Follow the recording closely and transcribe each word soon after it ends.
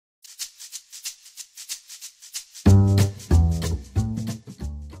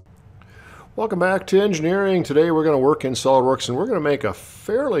Welcome back to engineering. Today we're going to work in SOLIDWORKS and we're going to make a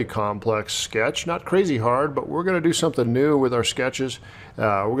fairly complex sketch. Not crazy hard, but we're going to do something new with our sketches.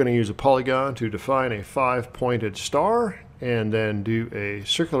 We're going to use a polygon to define a 5-pointed star and then do a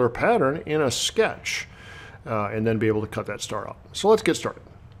circular pattern in a sketch and then be able to cut that star out. So let's get started.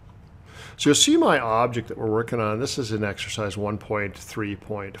 So you'll see my object that we're working on. This is in exercise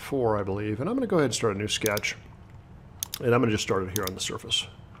 1.3.4, I believe. And I'm going to go ahead and start a new sketch. And I'm going to just start it here on the surface.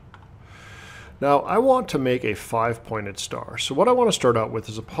 Now I want to make a 5-pointed star. So what I want to start out with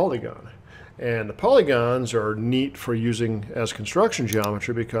is a polygon. And the polygons are neat for using as construction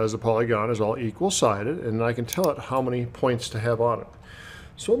geometry because the polygon is all equal-sided and I can tell it how many points to have on it.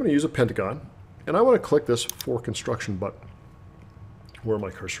 So I'm going to use a pentagon and I want to click this for construction button. Where are my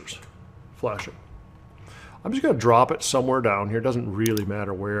cursors? Flash it. I'm just going to drop it somewhere down here. It doesn't really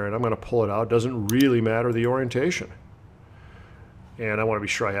matter where, and I'm going to pull it out. It doesn't really matter the orientation. And I want to be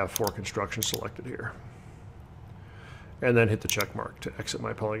sure I have for construction selected here. And then hit the check mark to exit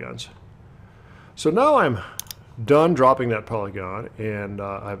my polygons. So now I'm done dropping that polygon and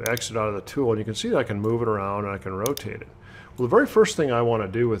I've exited out of the tool, and you can see that I can move it around and I can rotate it. Well, the very first thing I want to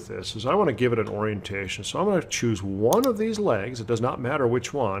do with this is I want to give it an orientation. So I'm going to choose one of these legs, it does not matter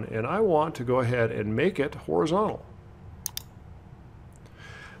which one, and I want to go ahead and make it horizontal.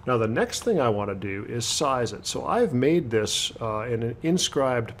 Now the next thing I want to do is size it. So I've made this in an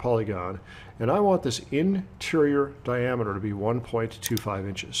inscribed polygon, and I want this interior diameter to be 1.25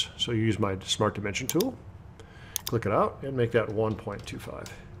 inches. So you use my Smart Dimension tool, click it out, and make that 1.25.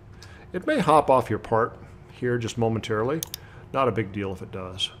 It may hop off your part here just momentarily. Not a big deal if it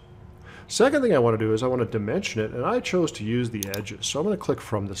does. Second thing I want to do is I want to dimension it, and I chose to use the edges. So I'm going to click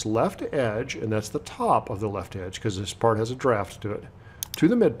from this left edge, and that's the top of the left edge because this part has a draft to it, to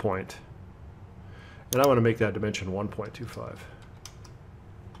the midpoint, and I want to make that dimension 1.25.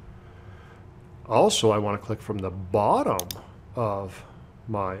 Also, I want to click from the bottom of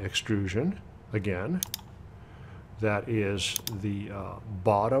my extrusion, again, that is the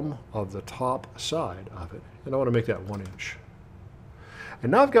bottom of the top side of it, and I want to make that 1 inch.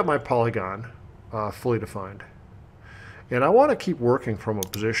 And now I've got my polygon fully defined. And I want to keep working from a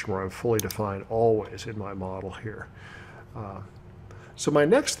position where I'm fully defined always in my model here. So my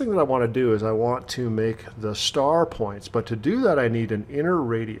next thing that I want to do is I want to make the star points, but to do that I need an inner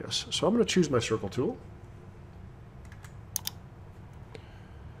radius. So I'm going to choose my circle tool.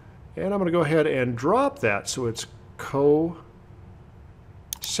 And I'm going to go ahead and drop that so it's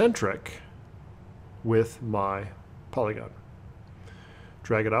concentric with my polygon.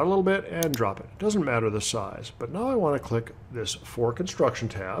 Drag it out a little bit and drop it. It doesn't matter the size, but now I want to click this For Construction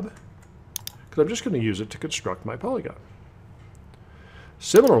tab because I'm just going to use it to construct my polygon.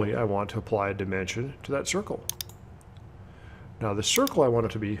 Similarly, I want to apply a dimension to that circle. Now the circle I want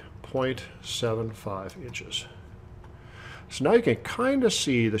it to be 0.75 inches. So now you can kind of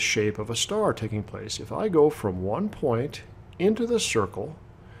see the shape of a star taking place. If I go from one point into the circle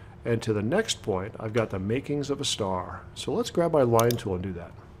and to the next point, I've got the makings of a star. So let's grab my line tool and do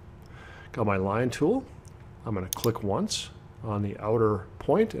that. Got my line tool. I'm going to click once on the outer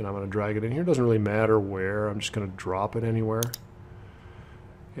point and I'm going to drag it in here. It doesn't really matter where. I'm just going to drop it anywhere.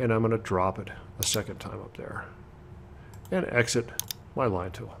 And I'm going to drop it a second time up there. And exit my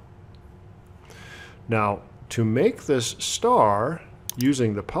line tool. Now, to make this star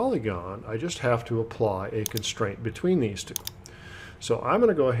using the polygon, I just have to apply a constraint between these two. So I'm going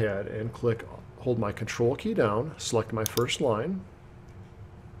to go ahead and hold my control key down, select my first line,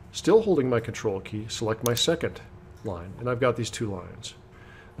 still holding my control key, select my second line, and I've got these two lines.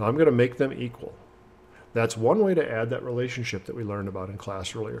 Now I'm going to make them equal. That's one way to add that relationship that we learned about in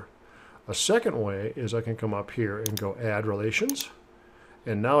class earlier. A second way is I can come up here and go Add Relations,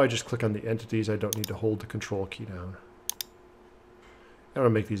 and now I just click on the entities. I don't need to hold the control key down. I'm going to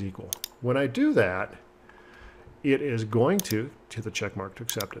make these equal. When I do that, it is going to hit the check mark to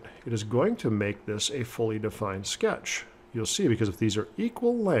accept it. It is going to make this a fully defined sketch. You'll see, because if these are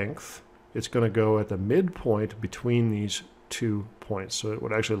equal length, it's going to go at the midpoint between these 2 points. So it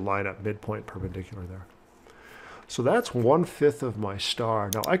would actually line up midpoint perpendicular there. So that's 1/5 of my star.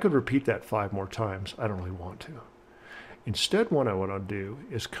 Now I could repeat that 5 more times. I don't really want to. Instead, what I want to do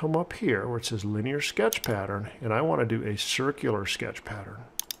is come up here where it says Linear Sketch Pattern, and I want to do a circular sketch pattern.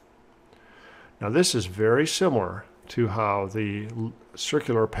 Now this is very similar to how the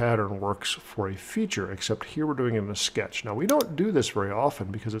circular pattern works for a feature, except here we're doing it in a sketch. Now we don't do this very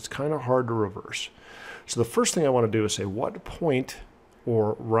often because it's kind of hard to reverse. So the first thing I want to do is say, what point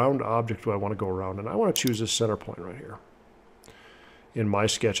or round object do I want to go around? And I want to choose this center point right here. In my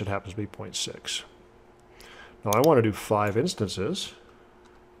sketch it happens to be 0.6. Now I want to do 5 instances,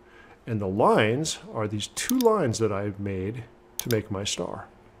 And the lines are these two lines that I've made to make my star.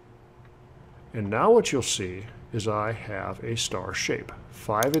 And now what you'll see is I have a star shape.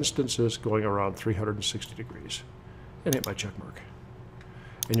 5 instances going around 360 degrees. And hit my check mark.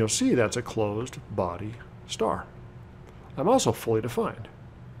 And you'll see that's a closed body star. I'm also fully defined.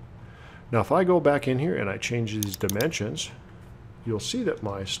 Now if I go back in here and I change these dimensions, you'll see that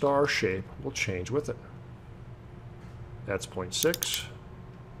my star shape will change with it. That's 0.6,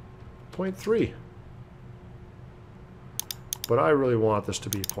 0.3. But I really want this to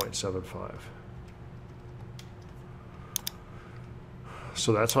be 0.75.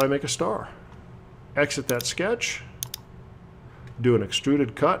 So that's how I make a star. Exit that sketch, do an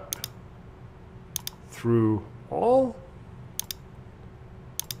extruded cut through all,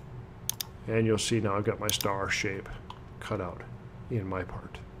 and you'll see now I've got my star shape cut out in my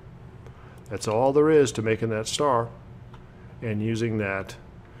part. That's all there is to making that star and using that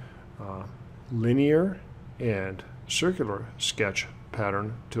linear and circular sketch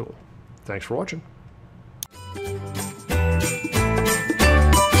pattern tool. Thanks for watching.